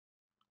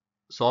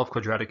Solve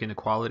quadratic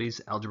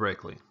inequalities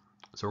algebraically.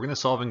 So we're going to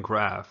solve and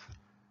graph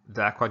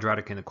that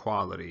quadratic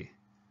inequality.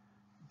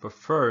 But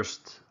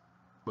first,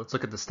 let's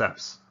look at the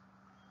steps.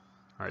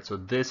 All right, so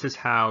this is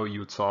how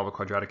you would solve a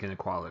quadratic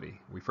inequality.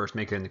 We first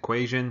make an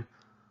equation,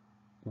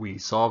 we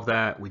solve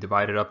that, we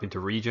divide it up into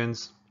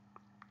regions,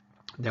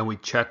 then we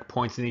check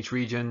points in each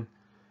region,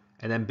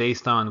 and then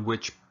based on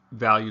which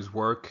values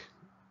work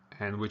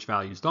and which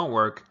values don't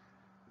work,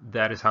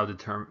 that is how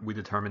we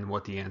determine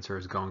what the answer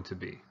is going to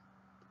be.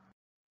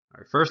 All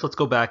right, first, let's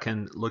go back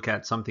and look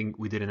at something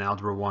we did in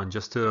Algebra 1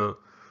 just to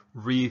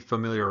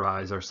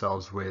re-familiarize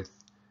ourselves with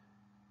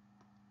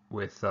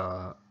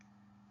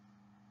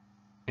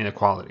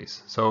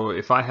inequalities. So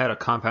if I had a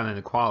compound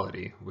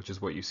inequality, which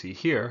is what you see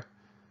here,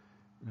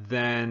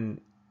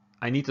 then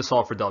I need to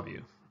solve for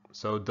W.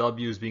 So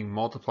W is being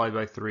multiplied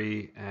by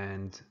 3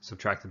 and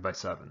subtracted by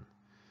 7.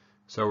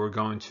 So we're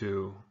going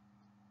to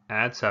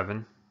add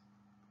 7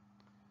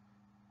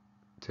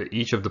 to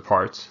each of the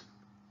parts.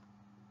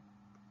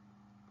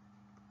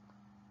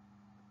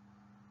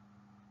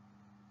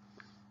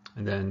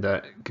 And then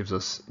that gives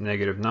us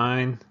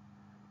 -9,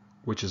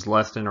 which is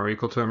less than or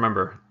equal to.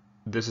 Remember,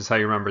 this is how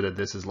you remember that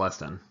this is less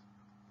than.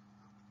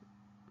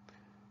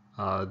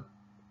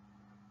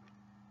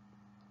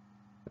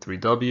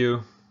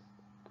 3W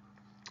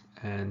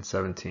and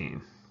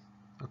 17.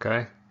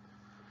 Okay?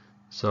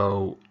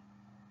 So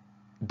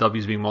W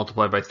is being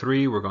multiplied by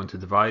 3. We're going to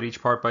divide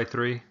each part by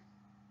 3.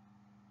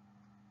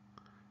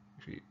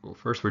 Well,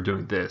 first we're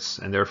doing this,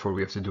 and therefore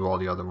we have to do all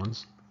the other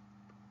ones.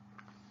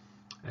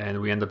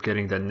 And we end up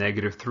getting that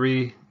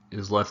 -3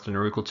 is less than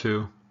or equal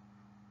to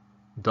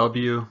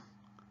W,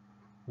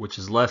 which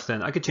is less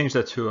than, I could change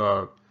that to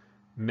a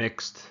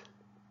mixed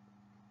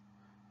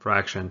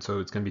fraction, so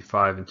it's going to be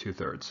 5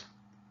 2/3.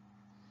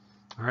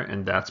 All right,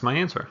 and that's my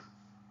answer.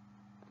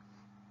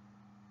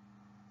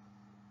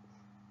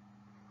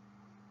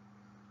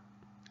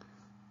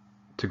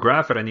 To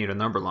graph it, I need a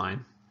number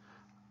line.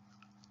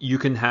 You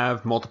can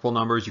have multiple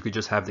numbers. You could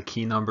just have the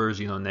key numbers,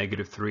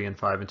 -3 and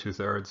 5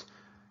 2/3.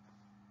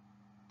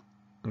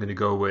 I'm going to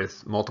go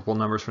with multiple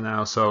numbers for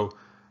now. So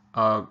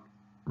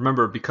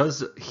remember,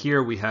 because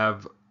here we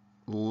have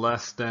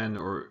less than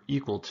or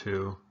equal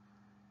to,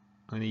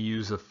 I'm going to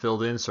use a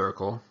filled in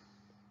circle.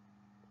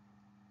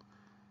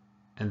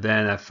 And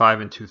then at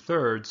 5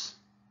 2/3,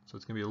 so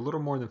it's going to be a little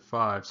more than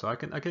 5. So I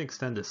can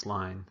extend this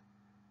line,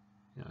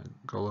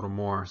 go a little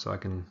more, so I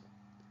can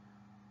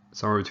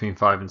somewhere between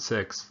 5 and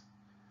 6.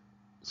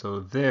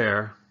 So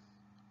there,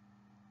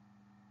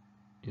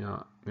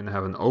 I'm going to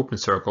have an open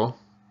circle.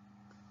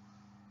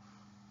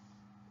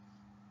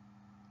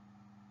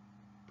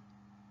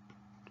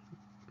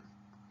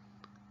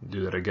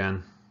 Do that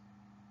again.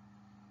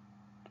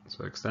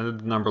 So I extended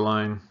the number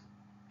line,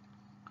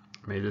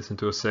 made this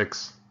into a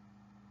 6,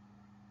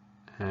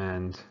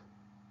 and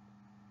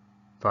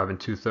 5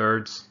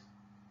 2/3.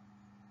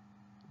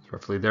 It's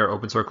roughly there,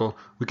 open circle.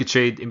 We could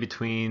shade in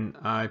between.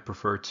 I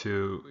prefer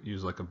to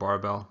use like a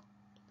barbell.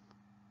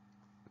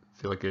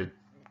 I feel like it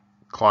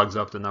clogs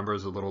up the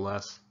numbers a little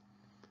less.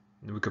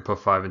 And we could put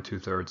 5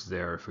 2/3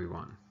 there if we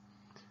want.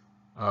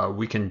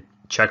 We can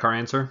check our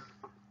answer,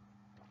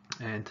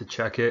 and to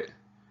check it,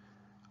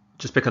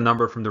 just pick a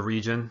number from the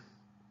region.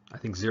 I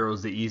think 0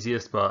 is the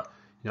easiest, but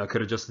I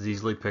could have just as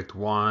easily picked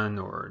 1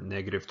 or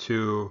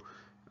 -2,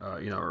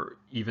 or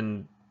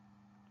even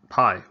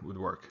pi would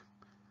work.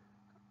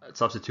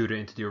 Substitute it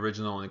into the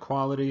original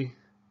inequality,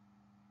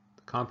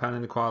 the compound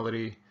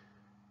inequality,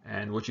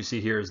 and what you see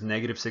here is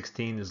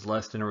 -16 is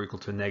less than or equal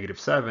to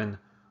 -7,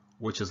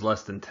 which is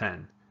less than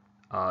 10.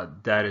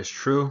 That is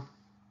true,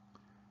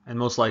 and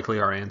most likely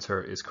our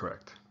answer is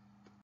correct.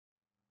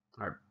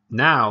 All right,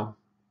 now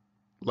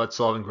let's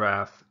solve and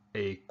graph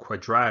a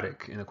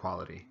quadratic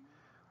inequality.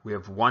 We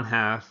have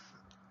 1/2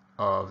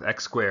 of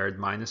x squared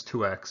minus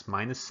 2x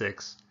minus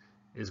 6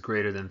 is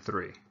greater than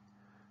 3.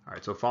 All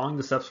right, so following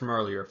the steps from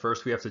earlier,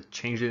 first we have to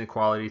change the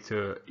inequality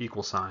to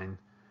equal sign,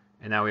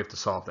 and now we have to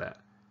solve that.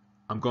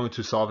 I'm going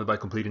to solve it by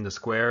completing the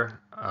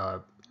square.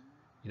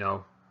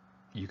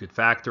 You could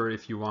factor it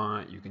if you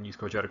want. You can use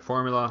quadratic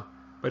formula,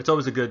 but it's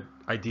always a good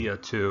idea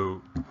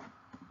to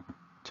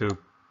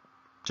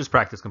just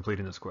practice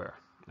completing the square.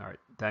 All right,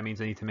 that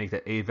means I need to make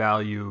the a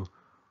value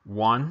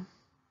 1.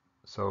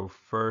 So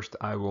first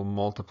I will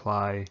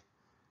multiply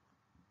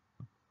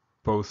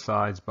both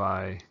sides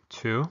by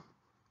 2.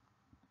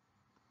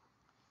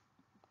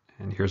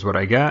 And here's what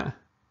I get. I'm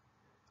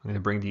going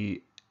to bring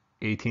the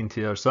 18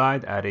 to the other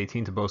side, add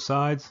 18 to both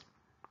sides.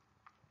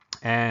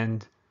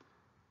 And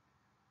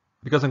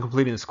because I'm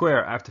completing the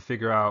square, I have to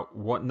figure out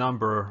what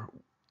number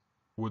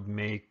would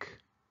make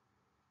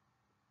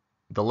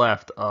the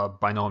left a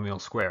binomial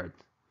squared.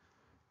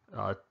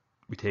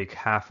 We take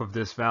half of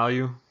this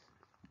value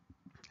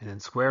and then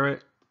square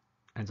it.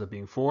 Ends up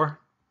being 4.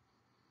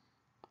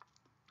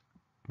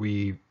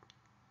 We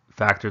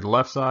factor the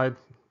left side,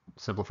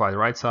 simplify the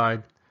right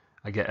side.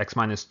 I get x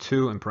minus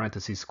 2 in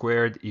parentheses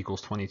squared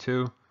equals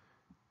 22.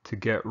 To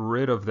get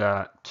rid of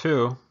that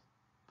 2,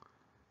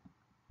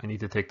 I need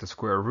to take the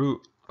square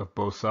root of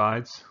both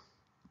sides.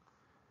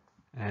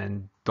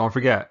 And don't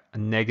forget, a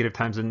negative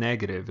times a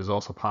negative is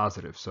also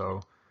positive.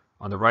 So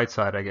on the right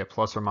side, I get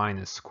plus or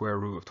minus square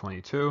root of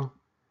 22,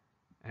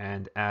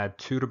 and add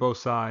 2 to both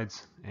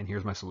sides, and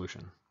here's my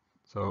solution.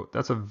 So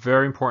that's a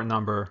very important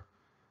number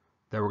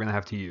that we're going to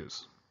have to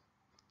use.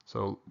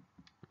 So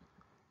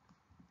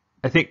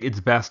I think it's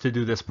best to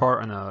do this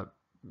part on a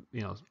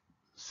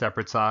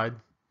separate side.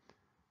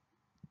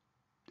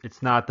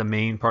 It's not the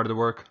main part of the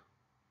work.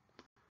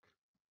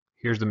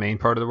 Here's the main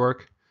part of the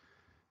work.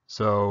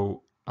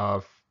 So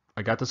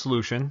I got the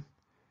solution,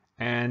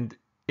 and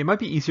it might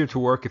be easier to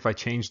work if I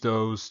change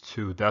those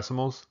to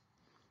decimals.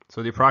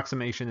 So the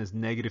approximation is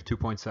negative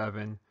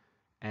 2.7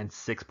 and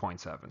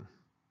 6.7.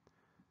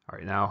 All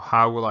right, now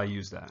how will I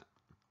use that?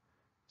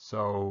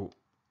 So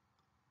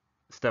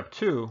step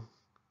 2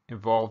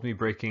 involved me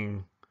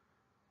breaking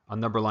a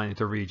number line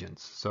into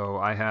regions. So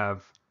I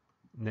have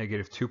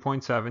negative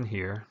 2.7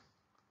 here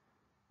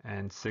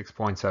and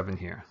 6.7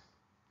 here.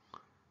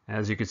 And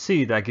as you can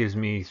see, that gives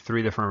me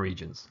 3 different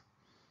regions.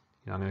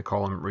 I'm going to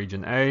call them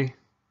region A,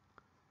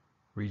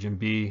 region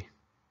B,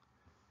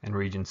 and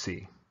region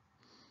C.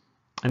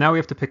 And now we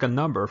have to pick a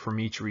number from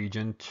each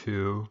region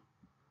to,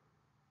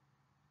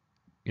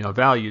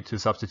 value to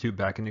substitute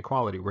back in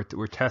equality.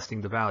 We're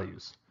testing the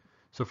values.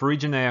 So for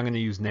region A, I'm going to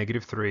use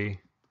negative 3.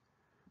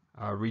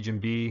 Region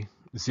B,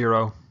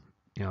 0.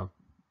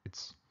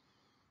 It's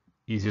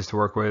easiest to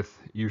work with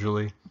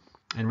usually.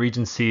 And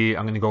region C,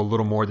 I'm going to go a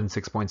little more than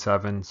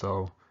 6.7,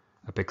 so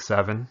I pick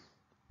 7.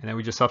 And then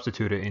we just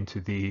substitute it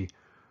into the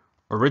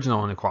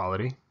original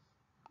inequality,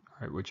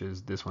 right, which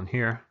is this one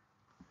here.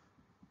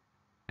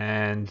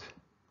 And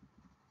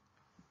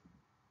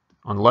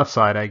on the left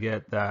side, I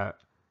get that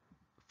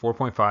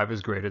 4.5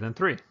 is greater than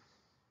 3. Okay,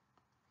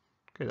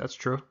 that's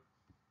true.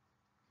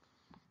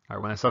 All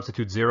right, when I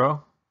substitute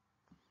 0,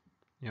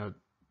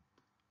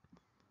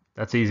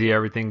 that's easy.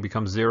 Everything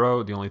becomes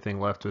 0. The only thing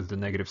left is the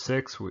negative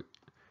 6.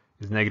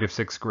 Is negative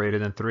 6 greater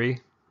than 3?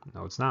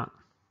 No, it's not.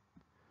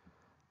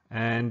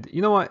 And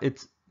you know what?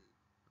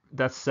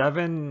 That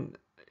 7,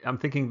 I'm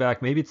thinking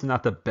back, maybe it's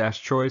not the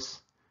best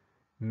choice.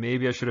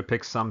 Maybe I should have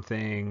picked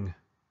something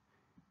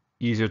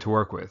easier to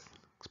work with,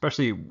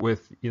 especially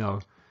with,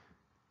 you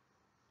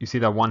see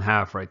that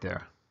 1/2 right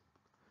there.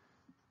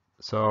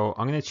 So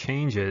I'm going to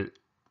change it,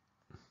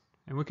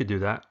 and we could do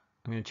that.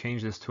 I'm going to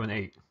change this to an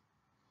 8.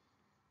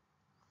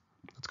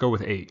 Let's go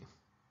with 8.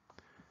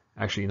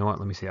 Actually, you know what?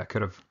 Let me see. I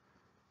could have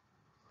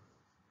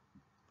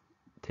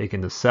taken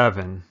the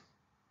 7.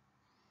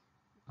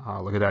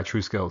 Look at that,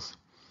 true skills.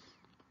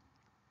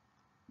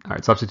 All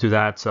right, substitute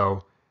that.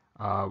 So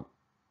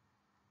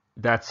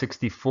that's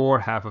 64.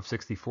 Half of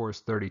 64 is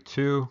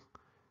 32.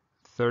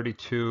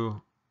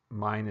 32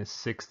 minus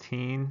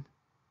 16.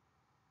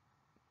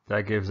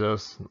 That gives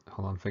us,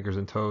 hold on, fingers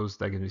and toes.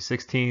 That gives me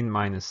 16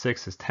 minus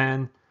 6 is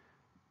 10.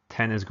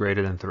 10 is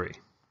greater than 3.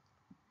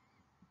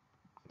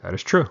 That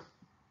is true.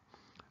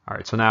 All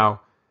right, so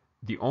now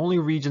the only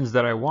regions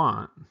that I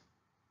want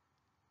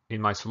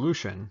in my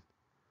solution,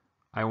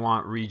 I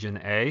want region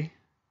A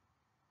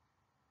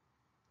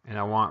and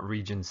I want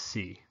region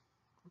C.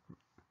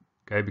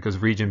 Okay, because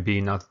region B,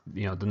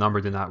 the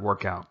number did not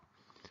work out.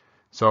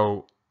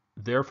 So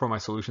therefore my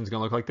solution is going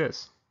to look like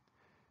this.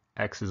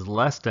 X is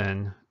less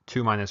than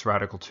 2 minus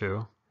radical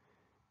 2,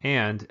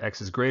 and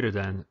x is greater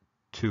than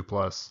 2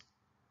 plus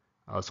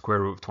square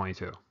root of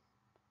 22.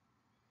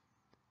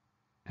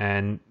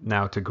 And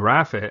now to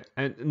graph it,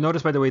 and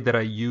notice by the way that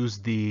I use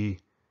the,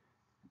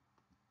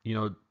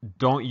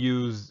 don't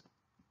use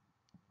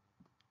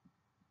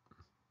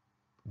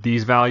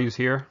these values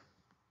here,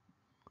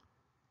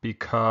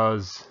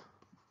 because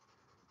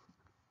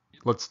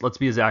let's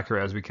be as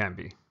accurate as we can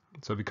be.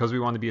 So because we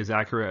want to be as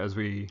accurate as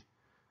we,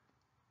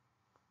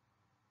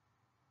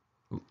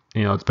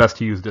 it's best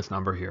to use this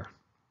number here.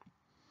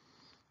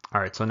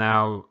 All right, so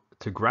now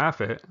to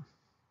graph it,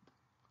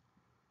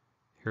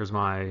 here's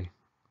my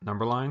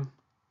number line,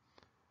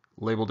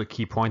 label the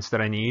key points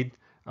that I need.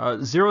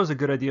 0 is a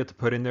good idea to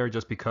put in there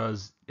just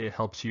because it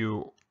helps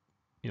you,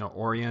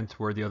 orient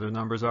where the other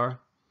numbers are.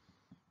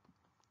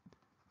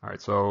 All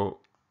right, so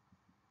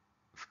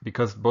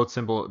because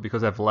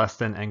because I have less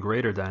than and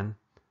greater than,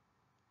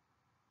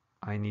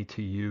 I need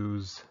to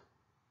use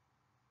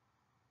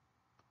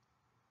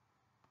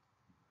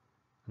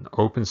an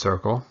open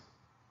circle,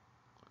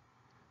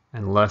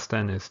 and less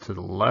than is to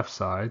the left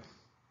side,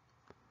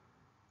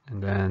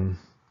 and then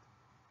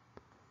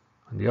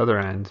on the other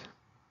end,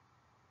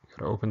 you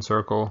got an open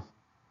circle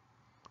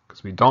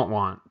because we don't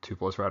want 2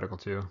 plus radical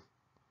 2,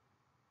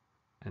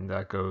 and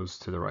that goes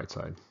to the right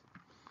side.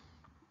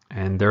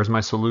 And there's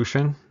my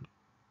solution,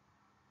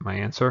 my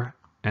answer,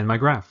 and my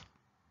graph.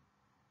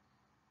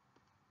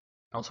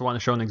 I also want to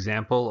show an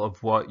example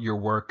of what your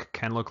work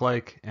can look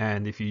like,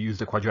 and if you use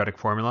the quadratic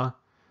formula,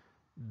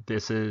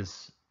 this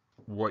is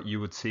what you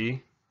would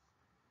see.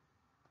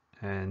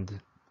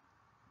 And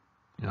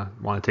I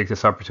want to take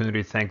this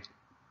opportunity to thank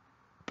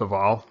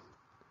Val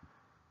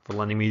for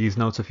lending me these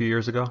notes a few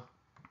years ago. All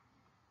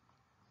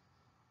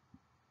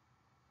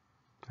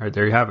right,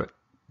 there you have it.